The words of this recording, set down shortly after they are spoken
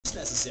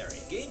necessary.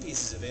 Game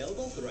pieces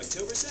available through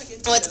October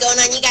 2nd. What's going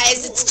on, you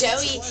guys? It's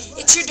Joey.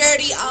 It's your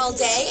Dirty All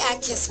Day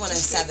at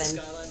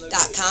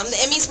Kiss107.com. The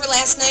Emmys were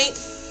last night.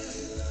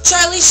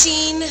 Charlie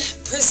Sheen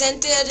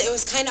presented. It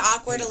was kind of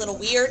awkward, a little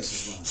weird.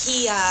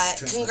 He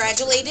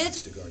congratulated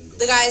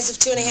the guys of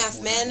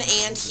 2.5 Men,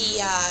 and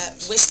he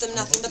wished them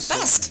nothing but the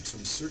best.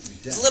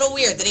 It's a little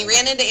weird. Then he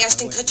ran into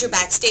Ashton Kutcher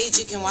backstage.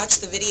 You can watch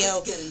the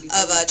video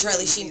of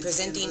Charlie Sheen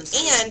presenting,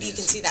 and you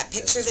can see that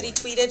picture that he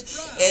tweeted.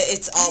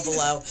 It's all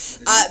below.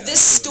 This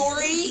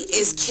story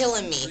is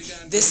killing me.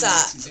 This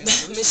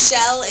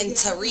Michelle and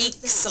Tariq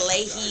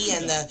Salehi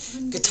and the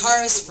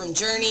guitarist from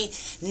Journey.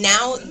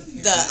 Now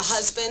the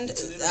husband,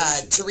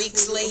 Tariq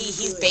Salehi,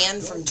 he's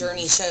banned from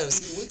Journey shows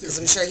because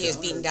I'm sure he was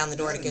beating down the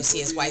door to go see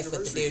his wife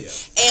with the dude.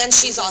 And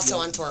she's also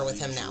on tour with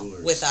him now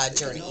with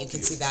Journey. You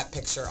can see that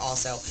picture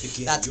also.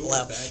 That's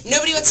below.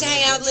 Nobody wants to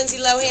hang out with Lindsay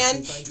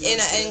Lohan,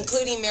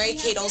 including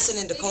Mary-Kate Olsen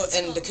and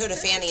Dakota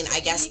Fanning.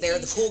 I guess they're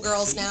the cool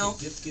girls now.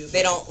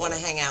 They don't want to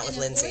hang out with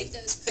Lindsay.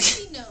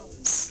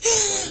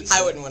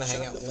 I wouldn't want to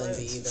hang out with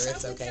Lindsay either.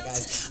 It's okay,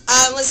 guys.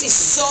 Let's see.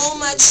 So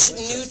much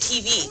new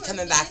TV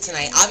coming back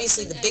tonight.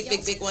 Obviously, the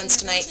big ones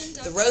tonight.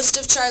 The Roast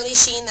of Charlie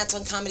Sheen, that's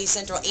on Comedy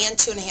Central, and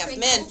 2.5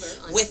 Men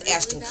with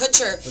Ashton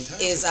Kutcher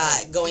is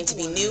going to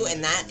be new,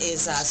 and that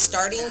is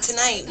starting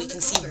tonight. We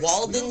can see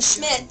Walden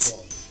Schmidt.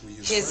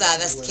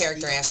 That's the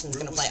character Ashton's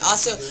going to play.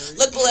 Also,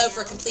 look below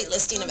for a complete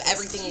listing of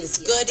everything that's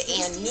good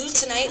and new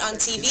tonight on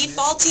TV.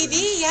 Fall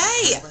TV,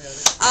 yay!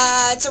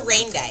 It's a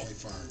rain day.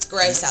 It's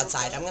gross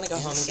outside. I'm going to go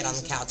home and get on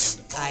the couch.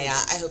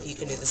 I hope you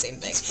can do the same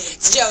thing.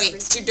 It's Joey.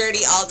 It's your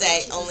Dirty All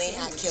Day, only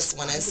at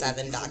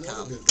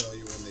Kiss107.com.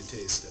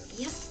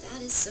 Yep,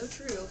 that is so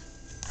true.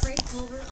 Craig Culver.